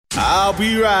I'll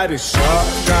be riding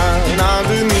shotgun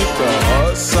underneath the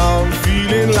hot sun,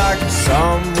 feeling like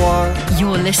someone.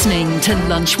 You're listening to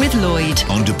Lunch with Lloyd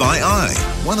on Dubai Eye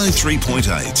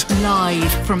 103.8.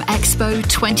 live from Expo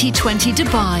 2020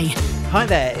 Dubai. Hi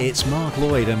there, it's Mark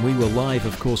Lloyd, and we were live,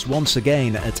 of course, once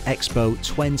again at Expo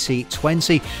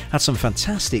 2020. Had some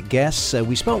fantastic guests.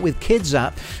 We spoke with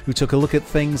KidsApp, who took a look at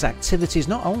things, activities,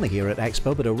 not only here at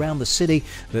Expo, but around the city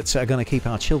that are going to keep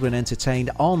our children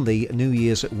entertained on the New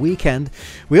Year's weekend.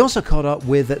 We also caught up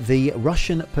with the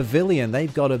Russian Pavilion.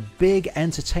 They've got a big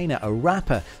entertainer, a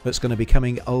rapper, that's going to be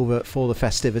coming over for the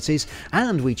festivities.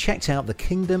 And we checked out the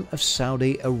Kingdom of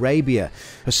Saudi Arabia.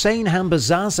 Hussein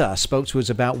Hambazaza spoke to us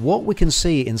about what we can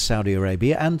see in Saudi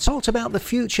Arabia and talked about the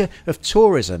future of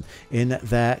tourism in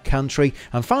their country.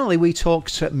 And finally, we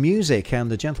talked music, and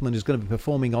the gentleman who's going to be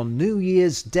performing on New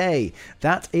Year's Day,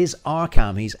 that is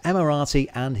Arkham. He's Emirati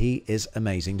and he is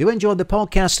amazing. Do enjoy the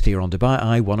podcast here on Dubai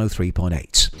Eye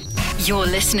 103.8. You're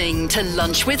listening to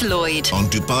Lunch with Lloyd on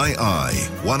Dubai Eye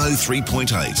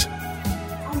 103.8.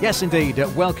 Yes, indeed.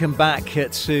 Welcome back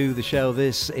to the show.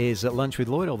 This is Lunch with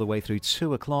Lloyd all the way through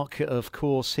 2 o'clock, of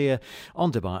course, here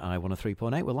on Dubai Eye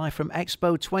 103.8. We're live from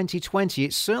Expo 2020.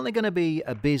 It's certainly going to be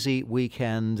a busy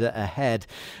weekend ahead.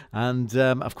 And,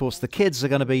 of course, the kids are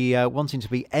going to be wanting to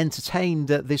be entertained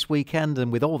this weekend.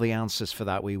 And with all the answers for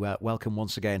that, we welcome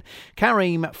once again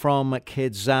Karim from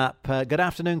KidsApp. Good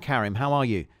afternoon, Karim. How are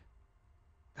you?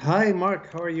 Hi,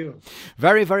 Mark. How are you?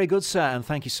 Very, very good, sir. And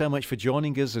thank you so much for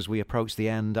joining us as we approach the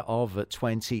end of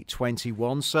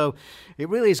 2021. So it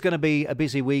really is going to be a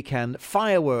busy weekend.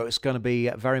 Fireworks going to be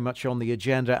very much on the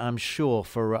agenda, I'm sure,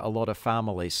 for a lot of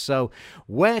families. So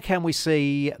where can we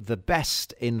see the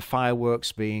best in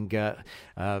fireworks being,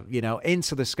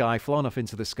 into the sky, flown off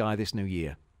into the sky this new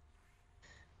year?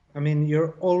 I mean,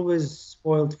 you're always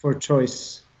spoiled for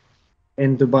choice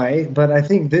in Dubai, but I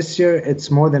think this year it's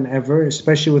more than ever,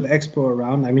 especially with Expo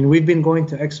around. I mean, we've been going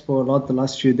to Expo a lot the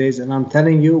last few days, and I'm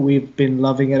telling you, we've been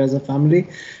loving it as a family.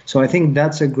 So I think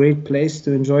that's a great place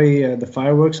to enjoy the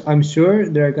fireworks. I'm sure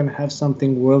they're going to have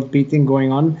something world-beating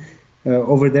going on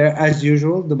over there, as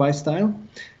usual, Dubai style.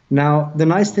 Now, the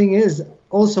nice thing is,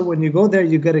 also when you go there,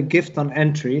 you get a gift on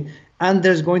entry, and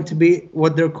there's going to be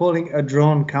what they're calling a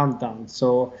drone countdown.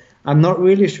 So I'm not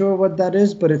really sure what that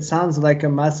is, but it sounds like a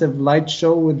massive light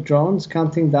show with drones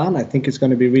counting down. I think it's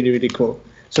going to be really, really cool.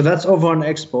 So that's over on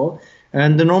Expo.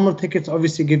 And the normal tickets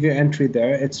obviously give you entry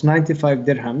there. It's 95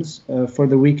 dirhams for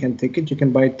the weekend ticket. You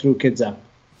can buy it through KidsApp.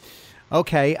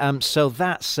 Okay, so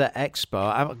that's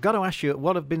Expo. I've got to ask you,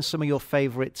 what have been some of your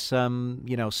favourite,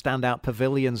 standout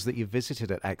pavilions that you've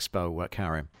visited at Expo,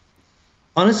 Karim?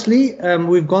 Honestly,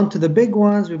 we've gone to the big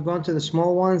ones, we've gone to the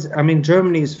small ones. I mean,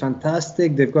 Germany is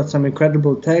fantastic. They've got some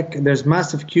incredible tech. There's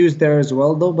massive queues there as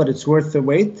well, though, but it's worth the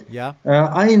wait. Yeah.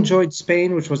 I enjoyed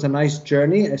Spain, which was a nice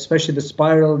journey, especially the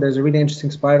spiral. There's a really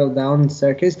interesting spiral down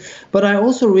staircase. But I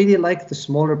also really like the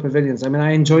smaller pavilions. I mean,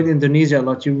 I enjoyed Indonesia a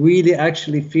lot. You really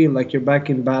actually feel like you're back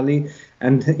in Bali.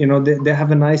 And, they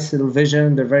have a nice little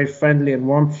vision. They're very friendly and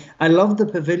warm. I love the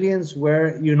pavilions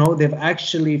where, they've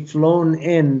actually flown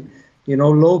in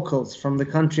locals from the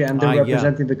country and they're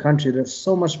representing the country. They're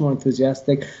so much more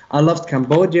enthusiastic. I loved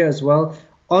Cambodia as well.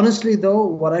 Honestly, though,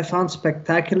 what I found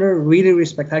spectacular, really, really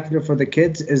spectacular for the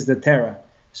kids is the Terra,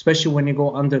 especially when you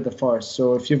go under the forest.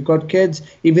 So if you've got kids,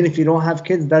 even if you don't have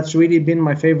kids, that's really been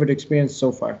my favorite experience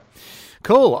so far.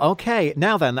 Cool. Okay.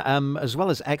 Now then, as well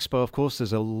as Expo, of course,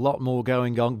 there's a lot more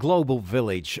going on. Global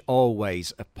Village,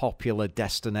 always a popular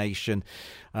destination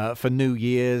for New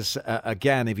Year's.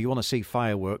 Again, if you want to see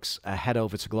fireworks, head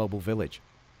over to Global Village.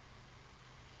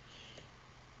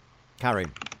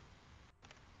 Karim.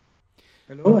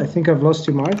 Hello, I think I've lost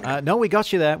you, Mark. No, we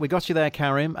got you there. We got you there,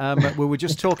 Karim. We were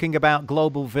just talking about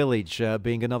Global Village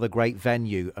being another great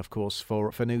venue, of course,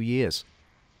 for New Year's.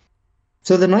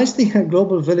 So the nice thing at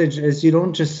Global Village is you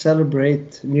don't just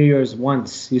celebrate New Year's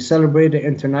once, you celebrate it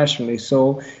internationally.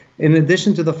 So in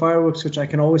addition to the fireworks, which I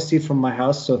can always see from my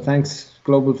house, so thanks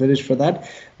Global Village for that.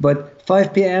 But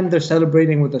 5 p.m. they're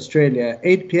celebrating with Australia,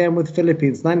 8 p.m. with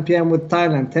Philippines, 9 p.m. with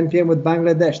Thailand, 10 p.m. with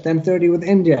Bangladesh, 10:30 with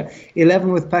India,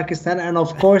 11 with Pakistan, and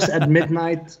of course at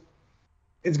midnight,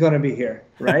 it's going to be here,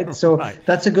 right? So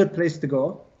That's a good place to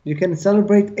go. You can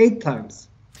celebrate 8 times.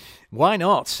 Why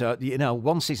not?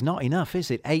 Once is not enough,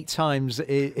 is it? 8 times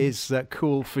is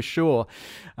cool for sure.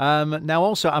 Now,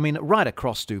 also, I mean, right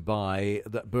across Dubai,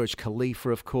 the Burj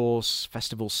Khalifa, of course,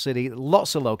 Festival City,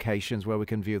 lots of locations where we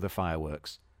can view the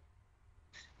fireworks.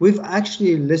 We've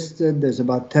actually listed, there's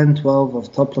about 10, 12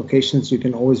 of top locations you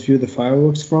can always view the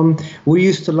fireworks from. We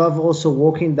used to love also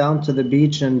walking down to the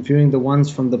beach and viewing the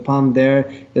ones from the Palm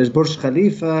there. There's Burj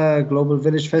Khalifa, Global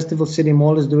Village Festival City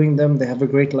Mall is doing them. They have a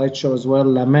great light show as well.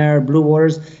 La Mer, Blue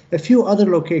Waters, a few other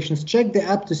locations. Check the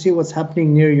app to see what's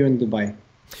happening near you in Dubai.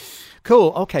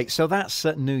 Cool. Okay, so that's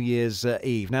New Year's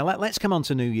Eve. Now, let's come on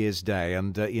to New Year's Day.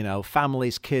 And,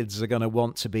 families, kids are going to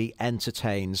want to be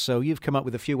entertained. So you've come up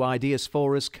with a few ideas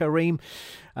for us, Kareem.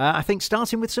 I think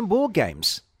starting with some board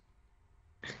games.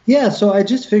 Yeah, so I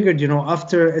just figured,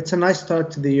 after it's a nice start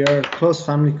to the year, close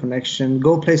family connection,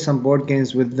 go play some board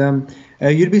games with them.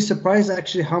 You'd be surprised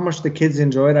actually how much the kids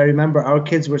enjoyed. I remember our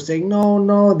kids were saying,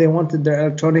 no, they wanted their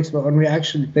electronics, but when we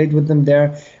actually played with them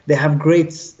there, they have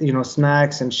great,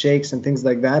 snacks and shakes and things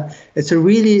like that. They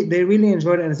really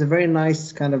enjoyed it, and it's a very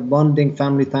nice kind of bonding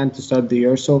family time to start the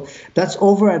year. So that's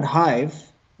over at Hive.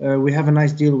 We have a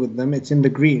nice deal with them. It's in the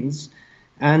greens.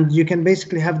 And you can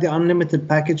basically have the unlimited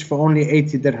package for only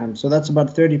 80 dirhams. So that's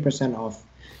about 30% off.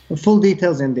 The full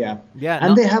details in the app. Yeah.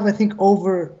 And they have, I think,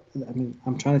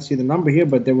 I'm trying to see the number here,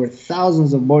 but there were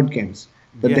thousands of board games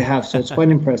that they have. So it's quite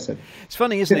impressive. It's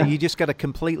funny, isn't it? You just get a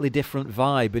completely different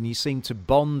vibe, and you seem to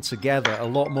bond together a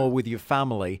lot more with your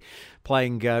family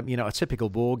playing, a typical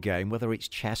board game, whether it's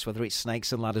chess, whether it's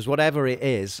snakes and ladders, whatever it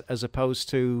is, as opposed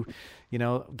to,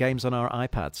 games on our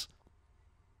iPads.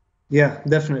 Yeah,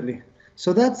 definitely.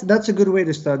 So that's a good way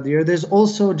to start the year. There's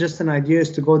also just an idea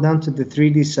is to go down to the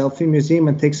 3D Selfie Museum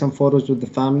and take some photos with the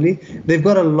family. They've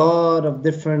got a lot of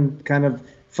different kind of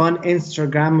fun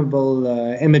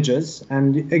Instagrammable images.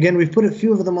 And again, we've put a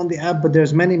few of them on the app, but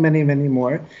there's many, many, many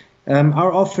more.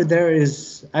 Our offer there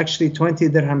is actually 20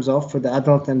 dirhams off for the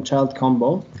adult and child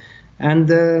combo.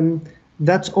 And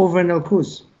that's over in Al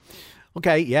Quoz.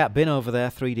 Okay, yeah, been over there,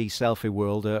 3D Selfie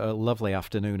World, a lovely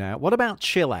afternoon out. What about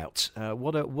Chill Out?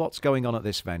 What's going on at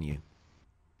this venue?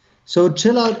 So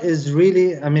Chill Out is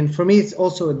really, for me, it's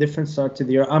also a different start to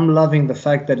the year. I'm loving the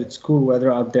fact that it's cool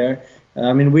weather out there.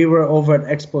 We were over at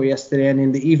Expo yesterday, and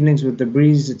in the evenings with the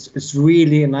breeze, it's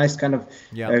really a nice kind of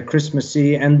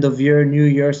Christmassy, end of year, New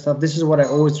Year stuff. This is what I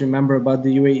always remember about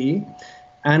the UAE.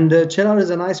 And Chill Out is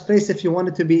a nice place if you want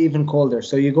it to be even colder.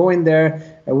 So you go in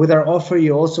there with our offer.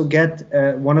 You also get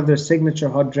one of their signature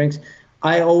hot drinks.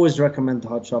 I always recommend the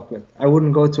hot chocolate. I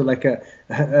wouldn't go to like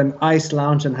an ice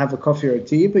lounge and have a coffee or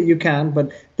tea, but you can.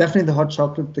 But definitely the hot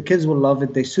chocolate. The kids will love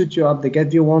it. They suit you up. They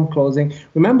get you warm clothing.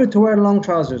 Remember to wear long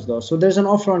trousers though. So there's an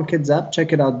offer on Kids app.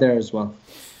 Check it out there as well.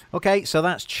 Okay, so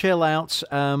that's Chill Out.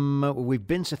 We've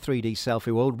been to 3D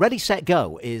Selfie World. Ready, Set,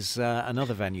 Go is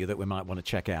another venue that we might want to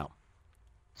check out.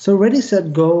 So Ready,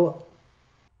 Set, Go,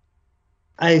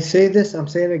 I say this, I'm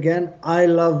saying it again, I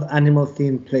love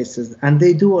animal-themed places. And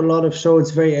they do a lot of shows.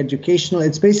 It's very educational.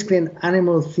 It's basically an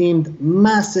animal-themed,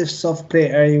 massive soft play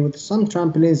area with some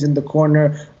trampolines in the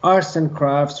corner, arts and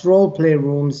crafts, role-play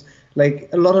rooms, like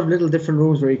a lot of little different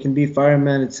rooms where you can be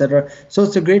firemen, etc. So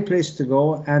it's a great place to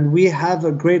go. And we have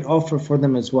a great offer for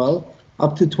them as well,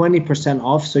 up to 20%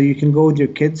 off. So you can go with your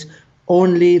kids.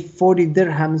 Only 40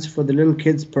 dirhams for the little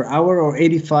kids per hour, or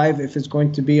 85 if it's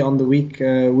going to be on the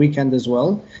weekend as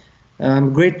well.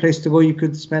 Great place to go. You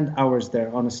could spend hours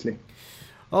there, honestly.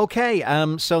 Okay,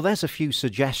 so there's a few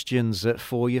suggestions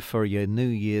for you for your New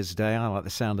Year's Day. I like the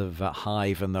sound of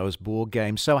Hive and those board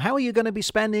games. So how are you going to be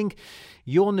spending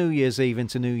your New Year's Eve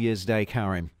into New Year's Day,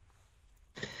 Karim?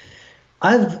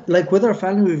 With our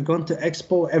family, we've gone to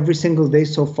Expo every single day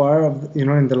so far,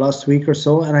 in the last week or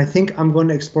so. And I think I'm going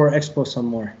to explore Expo some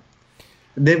more.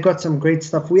 They've got some great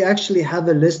stuff. We actually have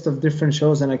a list of different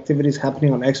shows and activities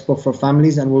happening on Expo for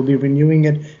families, and we'll be renewing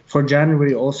it for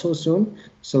January also soon.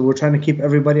 So we're trying to keep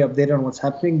everybody updated on what's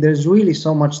happening. There's really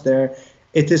so much there.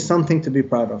 It is something to be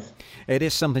proud of. It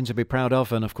is something to be proud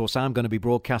of. And, of course, I'm going to be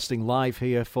broadcasting live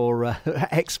here for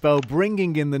Expo,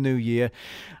 bringing in the new year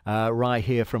right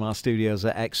here from our studios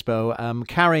at Expo.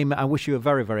 Karim, I wish you a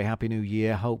very, very happy new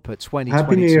year. Hope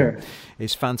 2022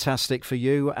 is fantastic for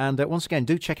you. And once again,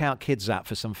 do check out Kids App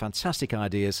for some fantastic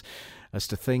ideas as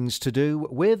to things to do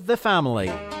with the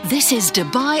family. This is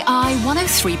Dubai Eye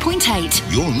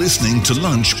 103.8. You're listening to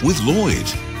Lunch with Lloyd.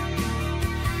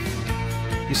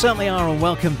 You certainly are, and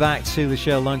welcome back to the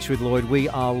show Lunch with Lloyd. We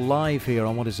are live here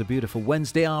on what is a beautiful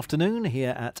Wednesday afternoon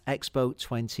here at Expo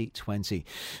 2020.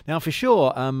 Now, for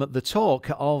sure, the talk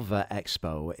of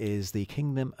Expo is the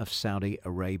Kingdom of Saudi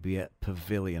Arabia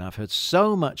Pavilion. I've heard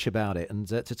so much about it, and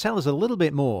to tell us a little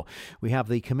bit more, we have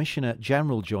the Commissioner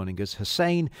General joining us,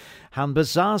 Hussein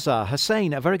Hanbazaza.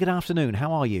 Hussein, a very good afternoon.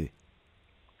 How are you?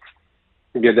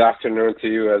 Good afternoon to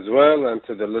you as well, and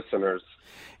to the listeners.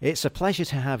 It's a pleasure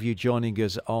to have you joining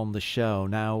us on the show.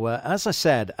 Now, as I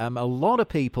said, a lot of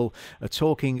people are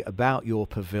talking about your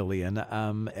pavilion.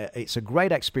 It's a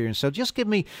great experience. So just give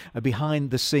me a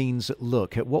behind-the-scenes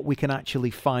look at what we can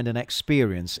actually find and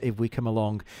experience if we come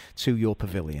along to your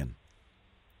pavilion.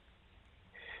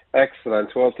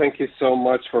 Excellent. Well, thank you so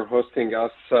much for hosting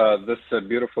us this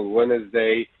beautiful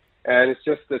Wednesday. And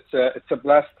it's a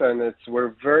blast, and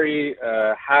we're very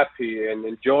happy and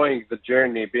enjoying the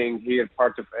journey being here,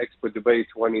 part of Expo Dubai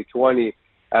 2020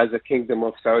 as a Kingdom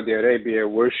of Saudi Arabia.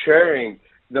 We're sharing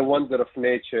the wonder of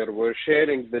nature. We're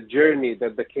sharing the journey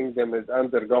that the kingdom is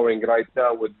undergoing right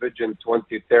now with Vision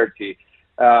 2030.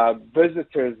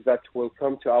 Visitors that will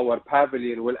come to our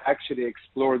pavilion will actually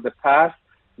explore the past.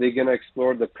 They're going to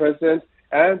explore the present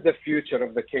and the future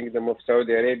of the Kingdom of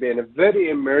Saudi Arabia in a very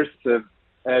immersive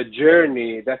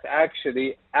journey that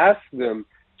actually asks them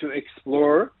to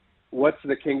explore what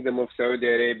the Kingdom of Saudi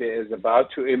Arabia is about,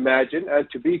 to imagine and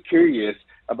to be curious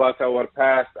about our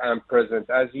past and present.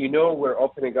 As you know, we're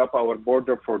opening up our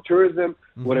border for tourism.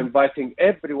 Mm-hmm. We're inviting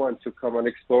everyone to come and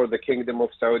explore the Kingdom of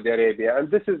Saudi Arabia.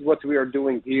 And this is what we are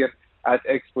doing here at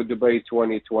Expo Dubai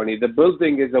 2020. The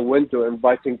building is a window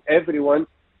inviting everyone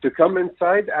to come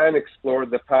inside and explore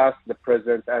the past, the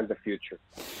present, and the future.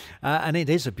 And it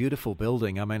is a beautiful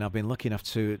building. I mean, I've been lucky enough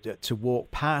to walk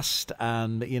past,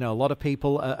 and, you know, a lot of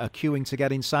people are queuing to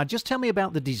get inside. Just tell me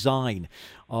about the design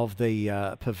of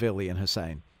the pavilion,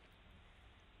 Hussein.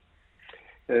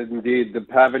 Indeed, the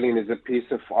pavilion is a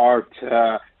piece of art.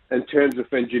 In terms of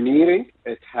engineering,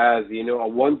 it has, you know, a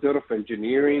wonder of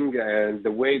engineering and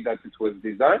the way that it was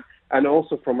designed. And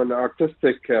also from an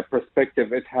artistic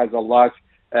perspective, it has a lot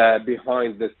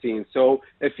behind the scenes. So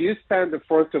if you stand in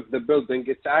front of the building,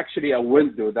 it's actually a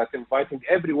window that's inviting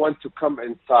everyone to come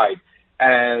inside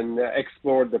and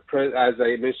explore as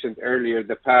I mentioned earlier,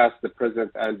 the past, the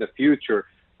present, and the future.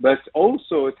 But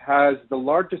also it has the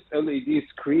largest LED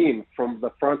screen from the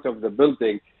front of the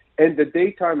building. In the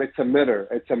daytime, it's a mirror.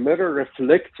 It's a mirror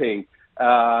reflecting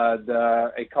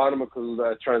the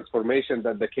economical transformation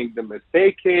that the kingdom is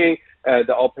taking,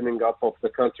 the opening up of the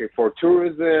country for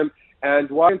tourism.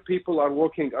 And while people are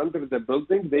walking under the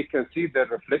building, they can see their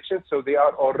reflection, so they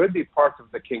are already part of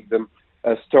the kingdom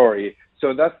story.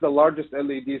 So that's the largest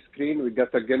LED screen. We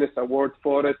got a Guinness Award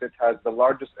for it. It has the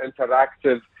largest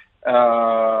interactive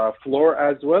floor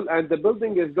as well. And the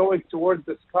building is going towards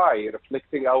the sky,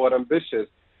 reflecting our ambitions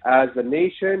as a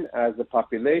nation, as a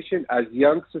population, as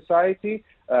young society.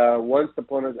 Once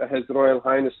upon His Royal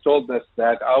Highness told us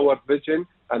that our vision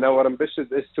and our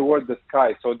ambitions is toward the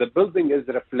sky. So the building is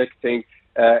reflecting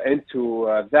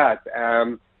into that.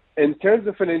 In terms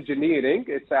of an engineering,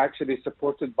 it's actually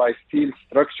supported by steel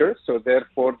structures. So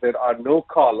therefore, there are no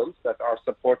columns that are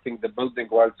supporting the building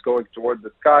while it's going toward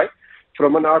the sky.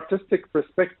 From an artistic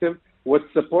perspective, what's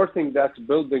supporting that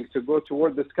building to go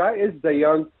toward the sky is the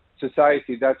young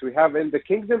society that we have in the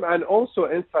kingdom and also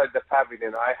inside the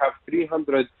pavilion. I have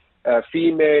 300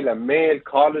 female and male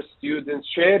college students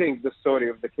sharing the story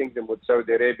of the kingdom with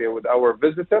Saudi Arabia with our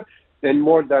visitor in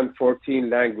more than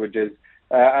 14 languages.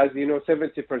 As you know,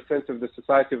 70% of the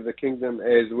society of the kingdom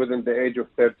is within the age of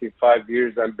 35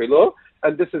 years and below,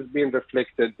 and this is being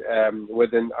reflected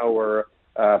within our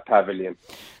pavilion.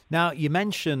 Now, you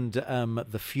mentioned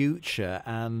the future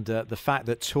and the fact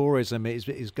that tourism is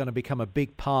going to become a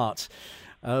big part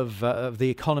of the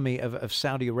economy of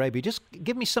Saudi Arabia. Just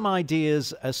give me some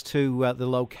ideas as to the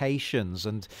locations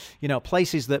and, you know,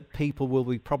 places that people will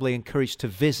be probably encouraged to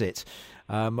visit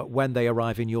when they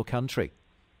arrive in your country.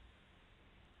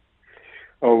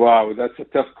 Oh, wow, that's a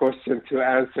tough question to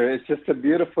answer. It's just a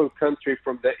beautiful country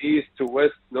from the east to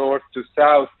west, north to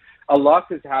south. A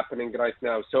lot is happening right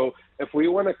now. So if we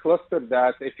want to cluster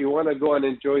that, if you want to go and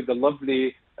enjoy the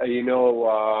lovely,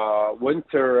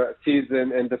 winter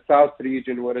season in the south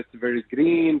region where it's very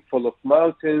green, full of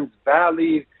mountains,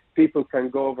 valleys, people can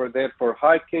go over there for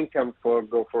hiking,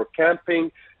 go for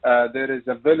camping. There is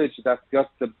a village that's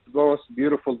got the most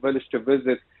beautiful village to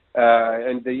visit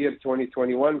in the year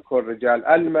 2021 called Rijal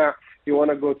Al-Ma. You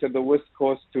want to go to the west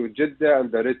coast to Jeddah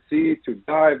and the Red Sea to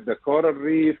dive, the coral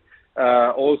reef.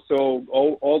 Also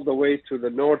all the way to the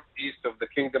northeast of the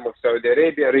Kingdom of Saudi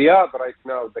Arabia. Riyadh right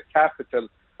now, the capital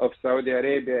of Saudi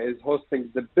Arabia, is hosting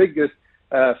the biggest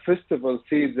festival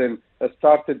season,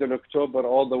 started in October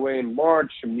all the way in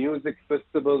March. Music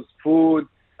festivals, food,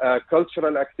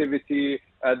 cultural activity.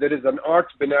 There is an art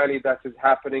binali that is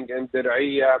happening in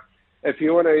Diriyah. If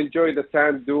you want to enjoy the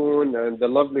sand dune and the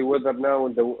lovely weather now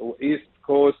on the east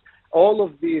coast, all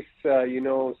of these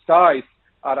sites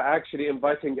are actually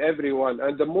inviting everyone.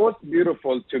 And the most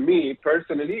beautiful to me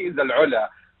personally is Al-Ula,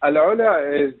 Al Ula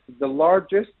is the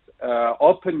largest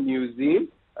open museum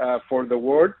for the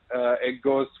world. It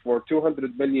goes for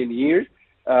 200 million years.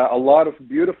 A lot of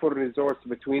beautiful resorts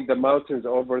between the mountains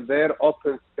over there,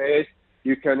 open space.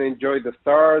 You can enjoy the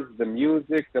stars, the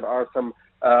music. There are some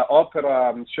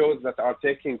opera shows that are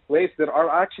taking place. There are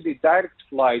actually direct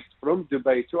flights from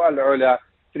Dubai to Al Ula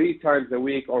 3 times a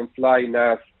week on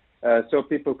FlyNas. So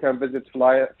people can visit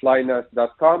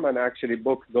flynas.com and actually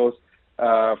book those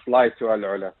flights to Al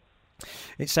Ula.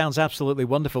 It sounds absolutely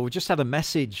wonderful. We just had a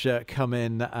message come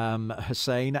in,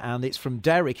 Hussein, and it's from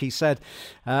Derek. He said,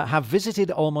 have visited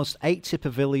almost 80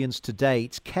 pavilions to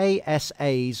date.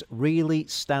 KSA's really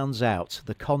stands out.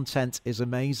 The content is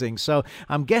amazing. So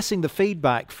I'm guessing the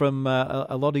feedback from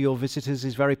a lot of your visitors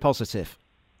is very positive.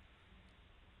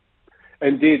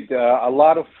 Indeed, a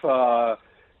lot of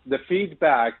the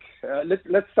feedback,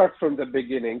 let's start from the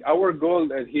beginning. Our goal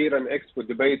here in Expo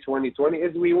Dubai 2020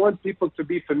 is we want people to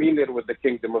be familiar with the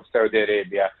Kingdom of Saudi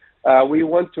Arabia. We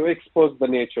want to expose the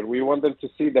nature. We want them to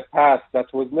see the past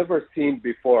that was never seen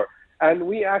before. And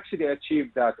we actually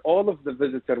achieved that. All of the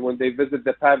visitors, when they visit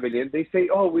the pavilion, they say,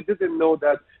 oh, we didn't know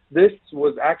that this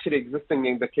was actually existing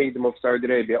in the Kingdom of Saudi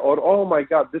Arabia. Or, oh my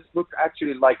God, this looks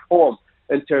actually like home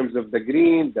in terms of the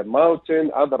green, the mountain,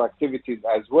 other activities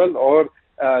as well, or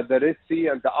the Red Sea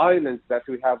and the islands that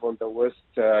we have on the west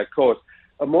coast.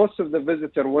 Most of the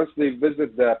visitors, once they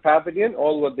visit the pavilion,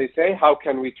 all what they say, how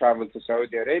can we travel to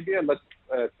Saudi Arabia? Let's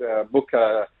book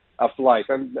a flight.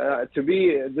 And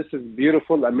this is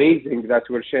beautiful, amazing that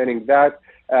we're sharing that.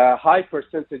 High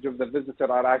percentage of the visitors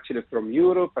are actually from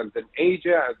Europe and then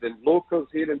Asia and then locals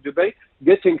here in Dubai,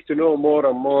 getting to know more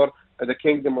and more the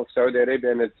Kingdom of Saudi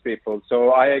Arabia and its people.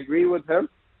 So I agree with him.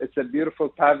 It's a beautiful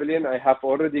pavilion. I have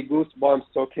already goosebumps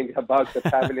talking about the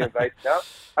pavilion right now.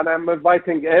 And I'm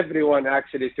inviting everyone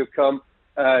actually to come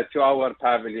to our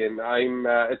pavilion.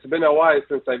 It's been a while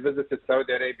since I visited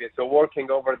Saudi Arabia, so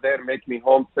working over there makes me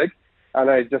homesick,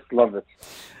 and I just love it.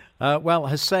 Well,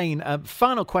 Hussein,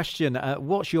 final question.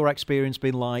 What's your experience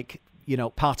been like,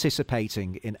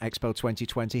 participating in Expo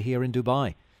 2020 here in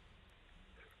Dubai?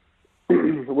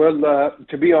 Well,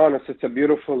 to be honest, it's a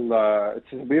beautiful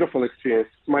experience.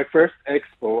 It's my first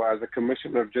expo as a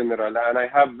Commissioner General, and I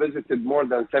have visited more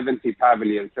than 70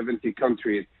 pavilions, 70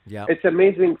 countries. Yeah. It's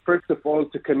amazing, first of all,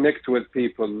 to connect with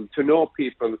people, to know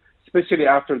people, especially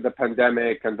after the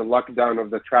pandemic and the lockdown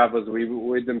of the travels. We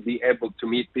wouldn't be able to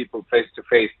meet people face to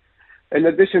face. In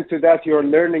addition to that, you're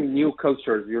learning new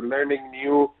cultures. You're learning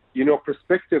new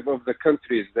perspective of the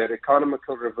countries, their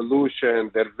economical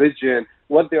revolution, their vision,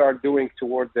 what they are doing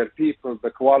towards their people, the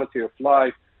quality of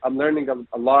life. I'm learning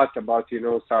a lot about,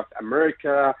 South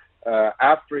America,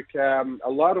 Africa, a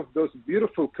lot of those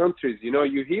beautiful countries.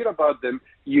 You hear about them,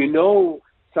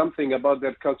 something about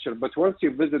their culture, but once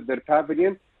you visit their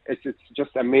pavilion, it's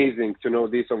just amazing to know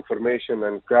this information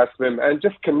and grasp them and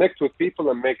just connect with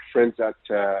people and make friends at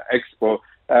Expo.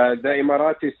 The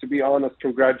Emiratis, to be honest,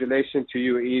 congratulations to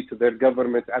UAE, to their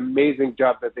government. Amazing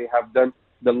job that they have done.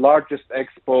 The largest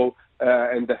expo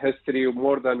in the history of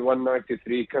more than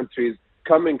 193 countries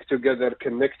coming together,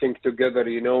 connecting together,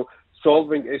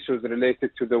 solving issues related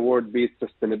to the world, be it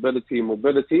sustainability,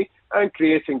 mobility, and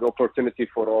creating opportunity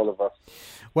for all of us.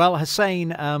 Well,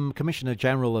 Hussein, Commissioner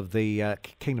General of the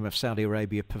Kingdom of Saudi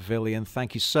Arabia Pavilion,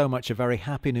 thank you so much. A very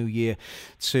happy new year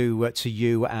to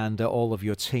you and all of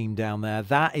your team down there.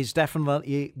 That is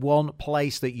definitely one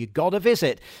place that you got to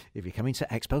visit if you're coming to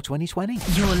Expo 2020.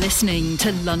 You're listening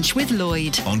to Lunch with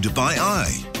Lloyd on Dubai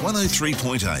Eye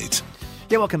 103.8.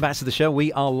 Yeah, welcome back to the show.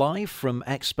 We are live from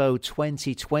Expo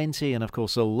 2020, and of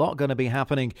course a lot going to be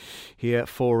happening here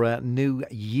for New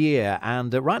Year.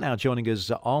 And right now joining us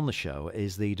on the show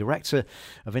is the Director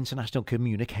of International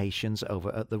Communications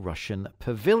over at the Russian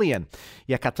Pavilion.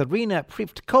 Yekaterina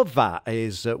Privtkova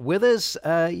is with us.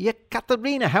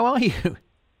 Yekaterina, how are you?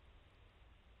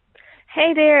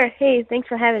 Hey there. Hey, thanks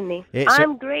for having me.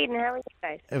 I'm great, and how are you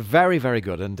guys? Very, very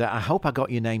good. And I hope I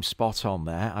got your name spot on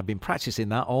there. I've been practicing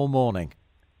that all morning.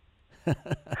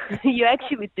 You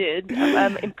actually did.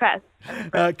 I'm impressed.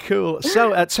 Cool.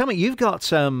 So tell me, you've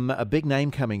got a big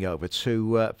name coming over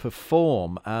to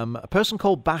perform, a person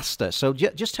called Basta. So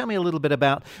just tell me a little bit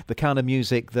about the kind of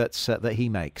music that he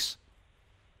makes.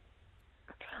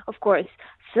 Of course.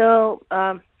 So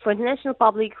for the international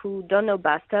public who don't know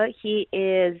Basta, he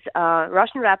is a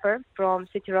Russian rapper from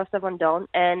city Rostov-on-Don,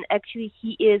 and actually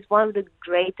he is one of the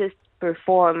greatest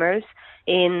performers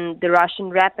in the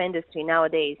Russian rap industry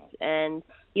nowadays. And,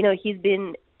 he's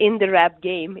been in the rap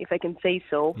game, if I can say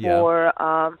so, for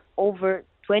over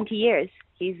 20 years.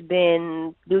 He's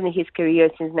been building his career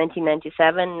since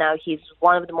 1997. Now he's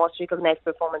one of the most recognized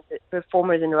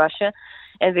performers in Russia,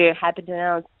 and we're happy to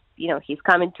announce, he's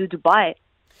coming to Dubai.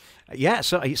 Yeah,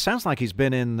 so it sounds like he's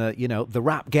been in the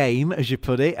rap game, as you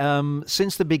put it,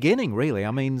 since the beginning, really.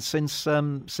 I mean, since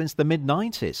the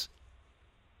mid-90s.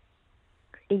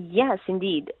 Yes,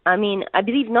 indeed. I mean, I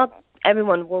believe not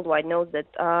everyone worldwide knows that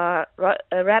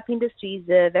rap industry is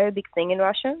a very big thing in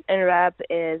Russia, and rap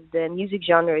is the music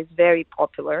genre is very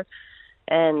popular,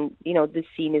 and this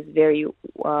scene is very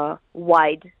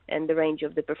wide, and the range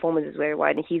of the performance is very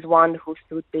wide. And he's one who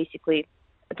stood basically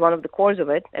at one of the cores of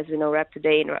it, as we know rap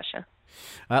today in Russia.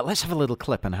 Let's have a little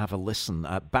clip and have a listen.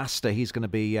 Basta, he's going to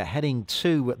be heading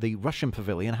to the Russian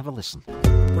Pavilion. Have a listen.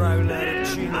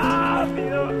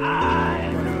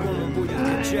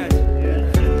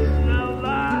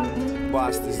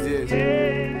 Баста здесь.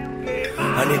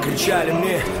 Они кричали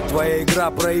мне, твоя игра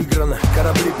проиграна,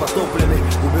 корабли потоплены,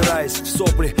 убираясь в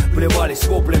сопли, плевались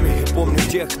воплями. И помню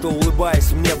тех, кто,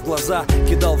 улыбаясь мне в глаза,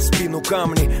 кидал в спину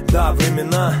камни. Да,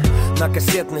 времена на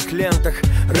кассетных лентах,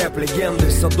 рэп-легенды,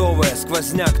 садовая,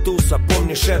 сквозняк, туса.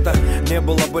 Помнишь это? Не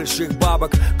было больших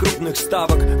бабок, крупных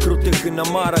ставок, крутых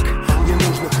иномарок,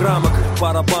 ненужных рамок,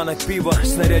 пара банок пива,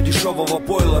 снаряд дешевого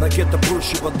пойла, ракета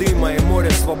прущего дыма и море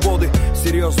свободы.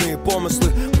 Серьезные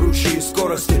помыслы, прущие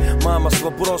скорости. Мама с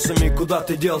вопросами, куда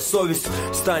ты дел совесть?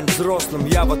 Стань взрослым,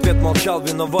 я в ответ молчал,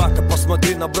 виновато.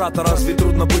 Посмотри на брата, разве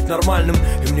трудно быть нормальным?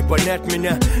 Им не понять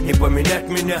меня, не поменять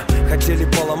меня. Хотели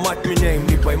поломать меня, им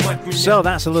не поймать меня. So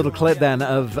that's a little clip then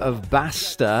of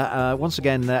Basta. Once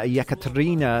again,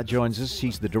 Yekaterina joins us.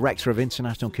 She's the Director of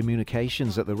International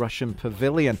Communications at the Russian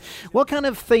Pavilion. What kind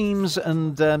of themes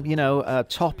and,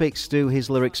 topics do his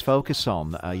lyrics focus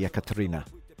on, Yekaterina?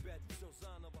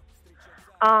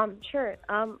 Sure.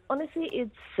 Honestly,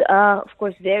 it's, of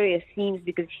course, various themes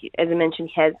because, as I mentioned,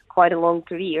 he has quite a long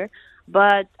career.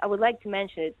 But I would like to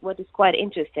mention what is quite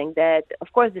interesting, that,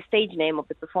 of course, the stage name of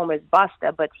the performer is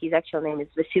Basta, but his actual name is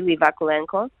Vasily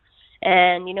Vakulenko.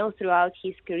 And, throughout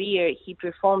his career, he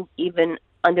performed even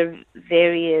under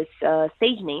various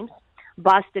stage names,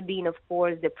 Basta being, of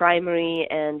course, the primary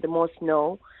and the most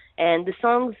known. And the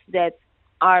songs that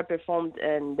are performed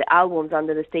in the albums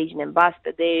under the stage name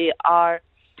Basta, they are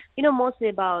mostly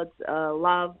about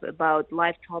love, about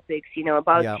life topics,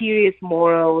 about serious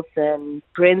morals and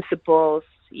principles,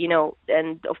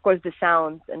 and of course the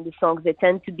sounds and the songs, they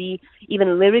tend to be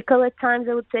even lyrical at times,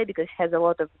 I would say, because it has a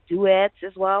lot of duets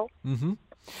as well. Mm-hmm.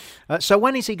 So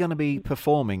when is he going to be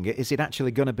performing? Is it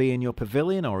actually going to be in your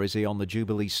pavilion or is he on the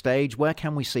Jubilee stage? Where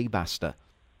can we see Basta?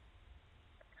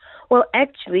 Well,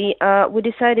 actually, we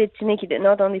decided to make it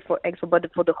not only for Expo, but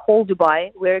for the whole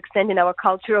Dubai. We're extending our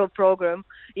cultural program,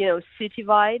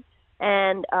 citywide.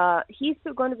 And he's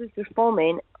going to be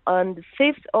performing on the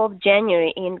 5th of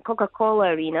January in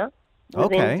Coca-Cola Arena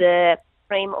within the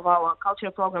frame of our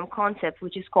cultural program concept,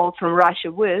 which is called From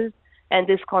Russia With. And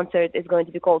this concert is going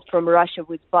to be called From Russia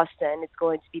with Basta, and it's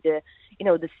going to be the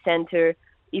center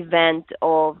event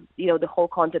of, the whole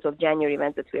concept of January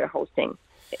event that we are hosting,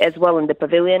 as well in the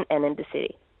pavilion and in the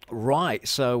city. Right,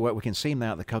 so we can see him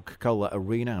now at the Coca-Cola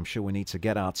Arena. I'm sure we need to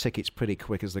get our tickets pretty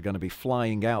quick as they're going to be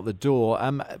flying out the door.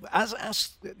 As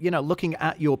looking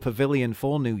at your pavilion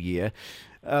for New Year,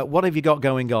 what have you got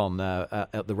going on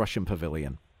at the Russian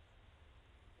Pavilion?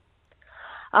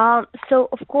 So,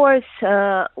 of course,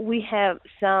 we have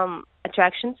some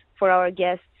attractions for our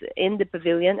guests in the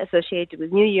pavilion associated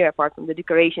with New Year, apart from the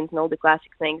decorations and all the classic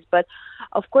things. But,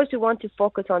 of course, we want to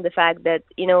focus on the fact that,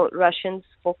 Russians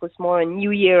focus more on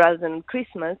New Year rather than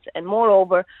Christmas. And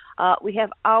moreover, we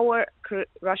have our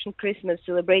Russian Christmas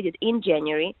celebrated in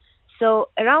January. So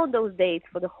around those dates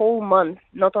for the whole month,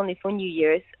 not only for New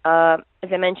Year's, as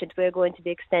I mentioned, we're going to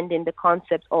be extending the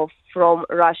concept of From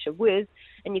Russia With,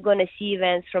 and you're going to see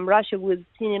events from Russia with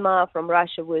cinema, from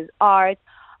Russia with art,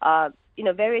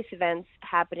 various events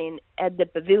happening at the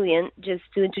pavilion just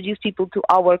to introduce people to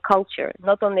our culture,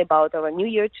 not only about our New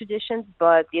Year traditions,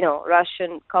 but,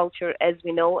 Russian culture as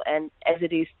we know and as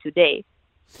it is today.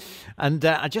 And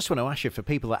I just want to ask you, for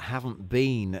people that haven't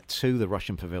been to the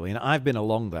Russian Pavilion, I've been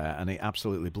along there and it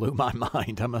absolutely blew my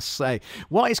mind, I must say.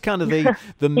 What is kind of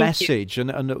the message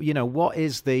and what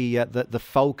is the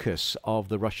focus of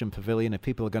the Russian Pavilion? If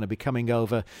people are going to be coming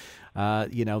over,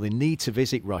 they need to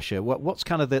visit Russia. What's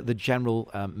kind of the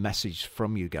general message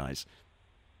from you guys?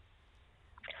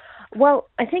 Well,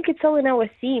 I think it's all in our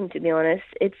theme, to be honest.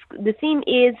 The theme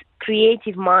is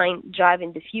creative mind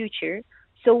driving the future.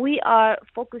 So we are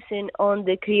focusing on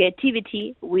the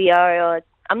creativity. We are.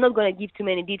 I'm not going to give too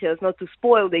many details, not to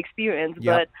spoil the experience.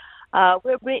 Yep.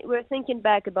 But we're thinking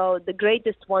back about the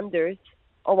greatest wonders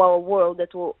of our world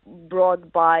that were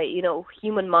brought by,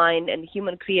 human mind and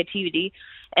human creativity.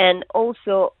 And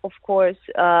also, of course,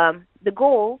 the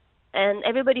goal, and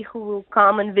everybody who will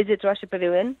come and visit Russia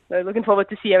Pavilion, we're looking forward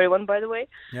to see everyone, by the way,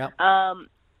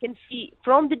 can see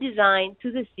from the design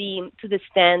to the theme, to the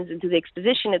stands, and to the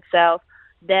exposition itself,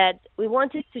 that we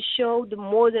wanted to show the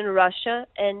modern Russia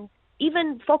and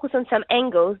even focus on some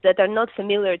angles that are not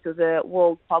familiar to the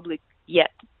world public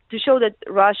yet, to show that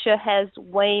Russia has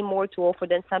way more to offer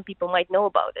than some people might know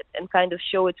about it, and kind of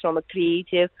show it from a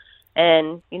creative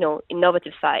and,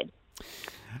 innovative side.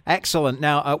 Excellent.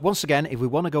 Now, once again, if we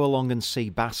want to go along and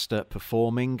see Basta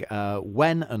performing,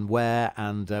 when and where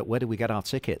do we get our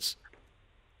tickets?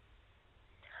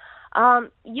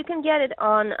 You can get it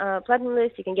on Platinum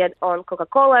List. You can get it on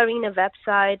Coca-Cola Arena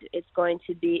website. It's going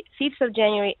to be 5th of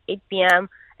January, 8 p.m.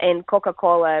 in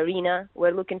Coca-Cola Arena.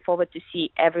 We're looking forward to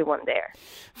see everyone there.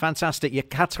 Fantastic.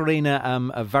 Katerina,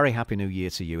 a very happy New Year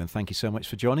to you, and thank you so much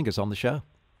for joining us on the show.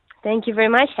 Thank you very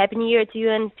much. Happy New Year to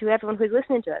you and to everyone who's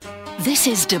listening to us. This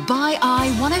is Dubai Eye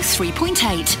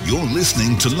 103.8. You're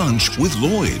listening to Lunch with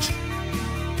Lloyd.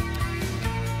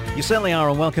 You certainly are,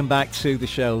 and welcome back to the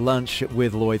show Lunch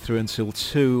with Lloyd through until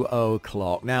 2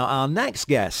 o'clock. Now, our next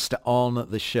guest on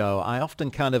the show, I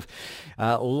often kind of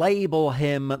label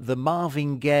him the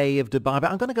Marvin Gaye of Dubai,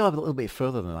 but I'm going to go a little bit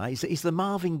further than that. He's the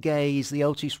Marvin Gaye, he's the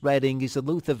Otis Redding, he's the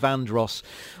Luther Vandross,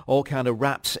 all kind of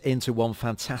wrapped into one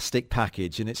fantastic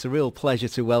package, and it's a real pleasure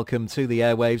to welcome to the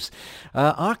airwaves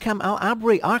Arkham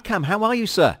Al-Abri. Arkham, how are you,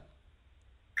 sir?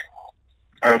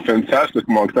 I'm fantastic,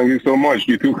 Mark. Thank you so much.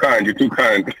 You're too kind.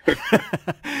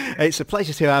 It's a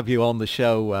pleasure to have you on the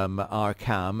show,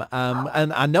 Arkham.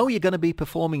 And I know you're going to be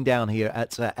performing down here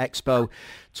at Expo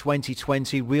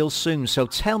 2020 real soon. So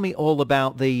tell me all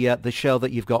about the show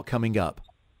that you've got coming up.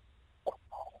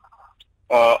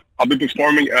 I'll be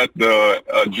performing at the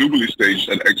Jubilee stage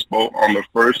at Expo on the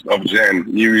 1st of Jan,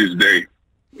 New Year's Day.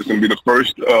 It's going to be the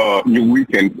first new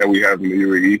weekend that we have in the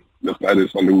UAE. That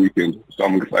is on the weekend, so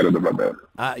I'm excited about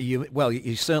that.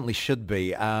 You certainly should be.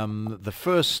 The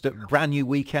first brand new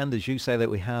weekend, as you say,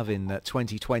 that we have in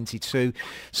 2022.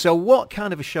 So what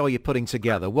kind of a show are you putting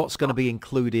together? What's going to be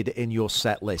included in your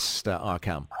set list,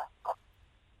 Arkham?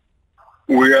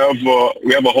 We have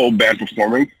a whole band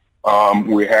performing.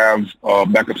 We have a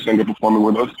backup singer performing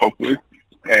with us, hopefully.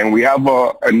 And we have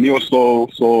a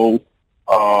neo-soul,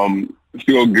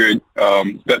 feel good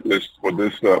set list for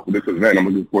this event. I'm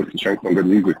looking forward to sharing some good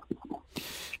music.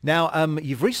 Now,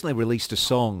 you've recently released a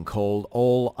song called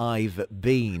All I've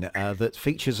Been that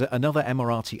features another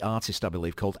Emirati artist, I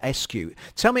believe, called SQ.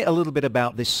 Tell me a little bit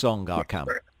about this song, Arkham.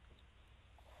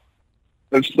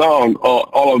 This song,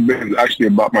 All I've Been, is actually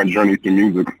about my journey through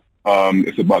music.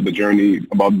 It's about the journey,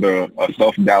 about the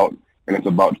self-doubt, and it's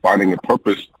about finding a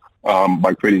purpose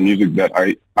by creating music that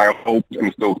I hope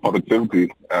instills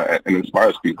positivity and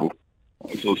inspires people.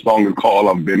 So the song is called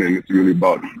All I've Been, and it's really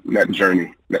about that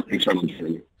journey, that internal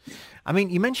journey. I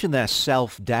mean, you mentioned there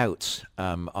self-doubt,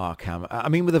 Arkham. I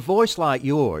mean, with a voice like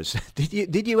yours,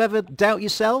 did you ever doubt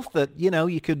yourself that,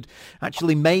 you could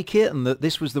actually make it and that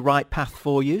this was the right path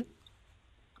for you?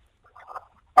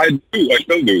 I do. I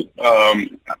still do.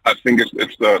 I think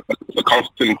it's a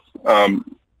constant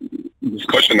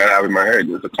discussion that I have in my head.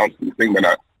 It's a constant thing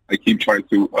that I keep trying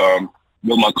to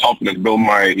build my confidence, build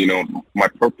my my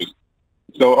purpose.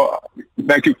 So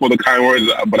thank you for the kind words,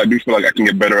 but I do feel like I can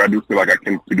get better. I do feel like I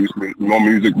can produce more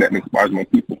music that inspires more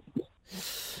people.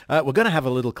 We're going to have a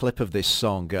little clip of this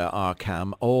song,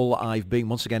 Arkham, All I've Been.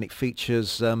 Once again, it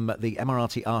features the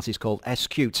Emirati artist called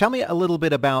SQ. Tell me a little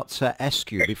bit about SQ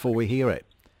before we hear it.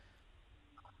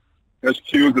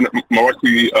 SQ is an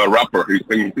Emirati rapper.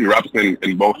 He raps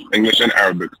in both English and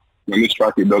Arabic. On this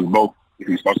track, he does both.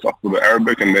 He starts off with the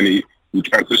Arabic, and then he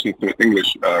transitions to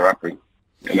English rapping.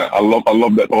 And I love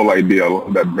that whole idea. I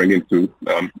love that bringing to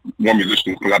more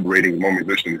musicians, collaborating with more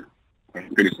musicians,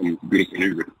 and creating some beautiful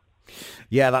music.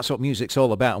 Yeah, that's what music's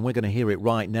all about, and we're going to hear it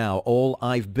right now. All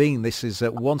I've Been. This is,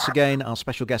 once again, our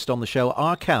special guest on the show,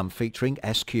 Arkham, featuring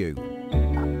SQ.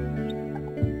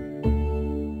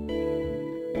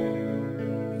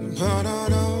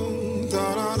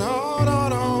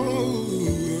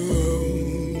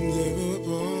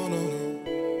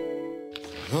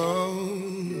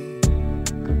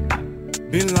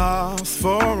 Been lost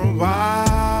for a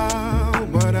while,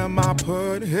 what am I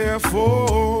put here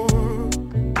for?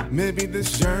 Maybe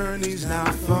this journey's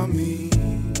not for me.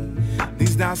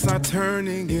 These doubts are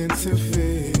turning into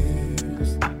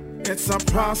fears. It's a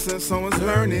process, so it's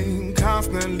learning,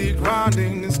 constantly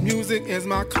grinding. This music is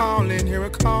my calling, hear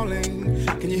it calling.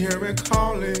 Can you hear it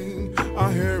calling?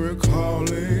 I hear it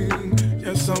calling.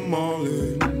 Yes, I'm all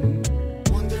in.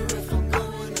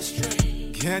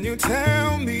 Can you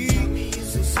tell me?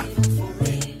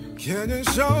 Can you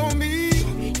show me?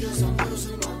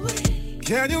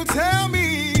 Can you tell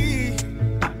me?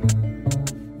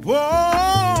 Whoa,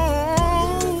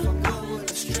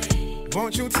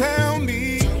 won't you tell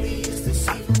me?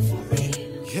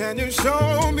 Can you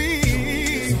show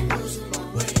me?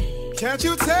 Can't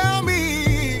you tell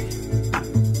me?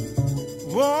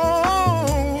 Whoa.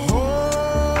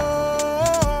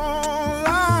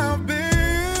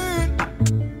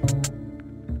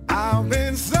 I've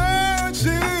been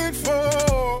searching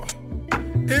for,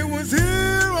 it was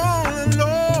here all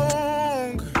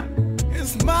along.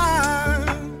 It's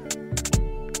mine.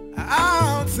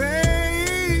 I'll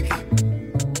take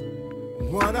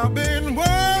what I've been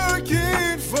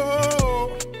working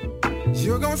for.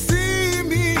 You're gonna see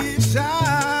me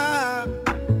shine.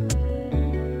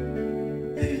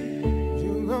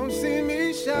 You're gonna see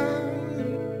me shine.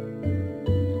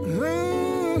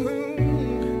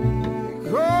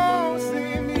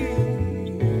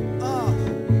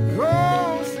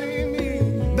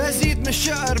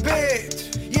 الشعر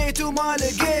بيت جيت وما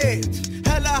لقيت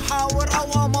هلا حاور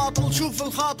عواماط شوف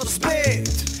الخاطر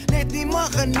سبيت ليتني ما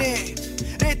غنيت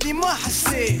ريتني ما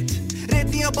حسيت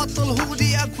ريتني ابطل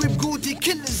هودي اكوي بقوتي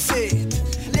كل الزيت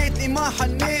ليتني ما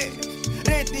حنيت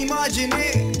ريتني ما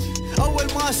جنيت اول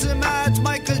ما سمعت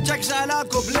مايكل جاكس على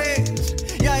كوبليت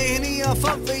يا هني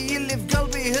افضي اللي في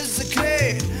قلبي يهز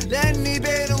كريت لاني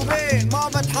بين وبين ما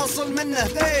بتحصل منه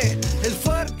اثنين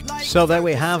الفرق. So there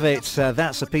we have it.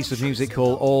 That's a piece of music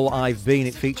called All I've Been.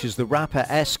 It features the rapper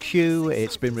SQ.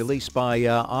 It's been released by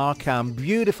Arkham.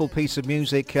 Beautiful piece of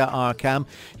music, Arkham.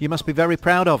 You must be very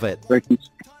proud of it. Thank you.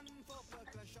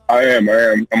 I am.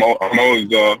 I'm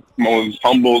always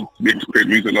humbled to be able to create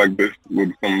music like this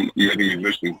with some amazing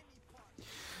musicians.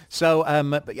 So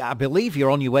I believe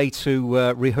you're on your way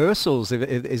to rehearsals.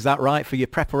 Is that right, for your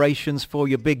preparations for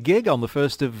your big gig on the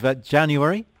 1st of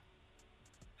January?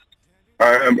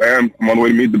 I am. I'm on the way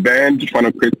to meet the band, just trying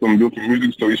to create some beautiful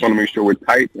music, so we just want to make sure we're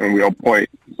tight and we're on point.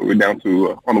 So we're down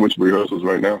to on the way to rehearsals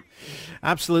right now.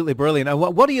 Absolutely brilliant. And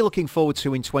what are you looking forward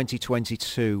to in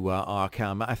 2022,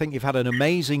 Arkham? I think you've had an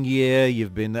amazing year.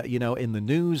 You've been, in the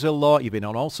news a lot. You've been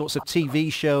on all sorts of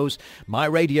TV shows, my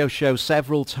radio show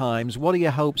several times. What are your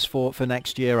hopes for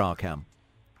next year, Arkham?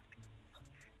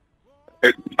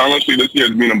 Honestly, this year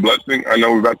has been a blessing. I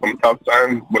know we've had some tough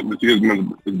times, but this year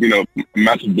has been a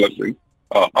massive blessing.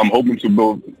 I'm hoping to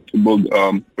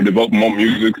develop more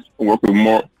music, work with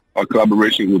more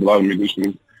collaborations with a lot of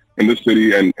musicians in this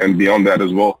city and beyond that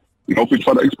as well. And hopefully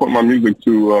try to export my music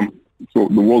to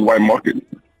the worldwide market.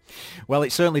 Well,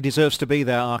 it certainly deserves to be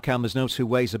there, Arkham. There's no two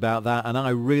ways about that. And I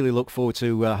really look forward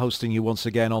to hosting you once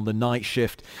again on the night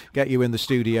shift, get you in the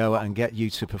studio and get you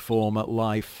to perform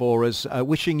live for us.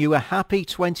 Wishing you a happy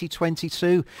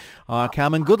 2022,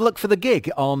 Arkham, and good luck for the gig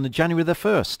on January the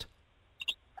 1st.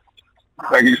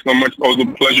 Thank you so much. It was a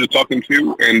pleasure talking to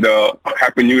you, and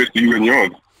Happy New Year to you and yours.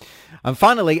 And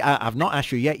finally, I've not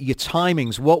asked you yet, your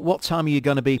timings. What time are you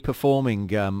going to be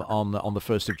performing on the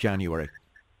 1st of January?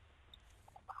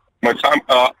 My time,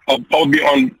 I'll probably be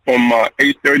on from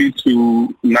 8:30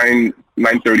 to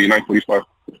 9:45.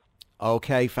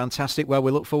 Okay, fantastic. Well, we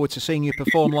look forward to seeing you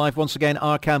perform live once again,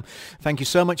 Arkham. Thank you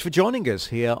so much for joining us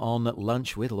here on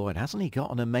Lunch with Lloyd. Hasn't he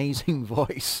got an amazing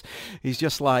voice? He's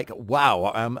just like,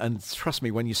 wow. And trust me,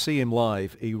 when you see him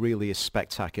live, he really is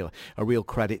spectacular. A real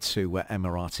credit to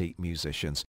Emirati musicians.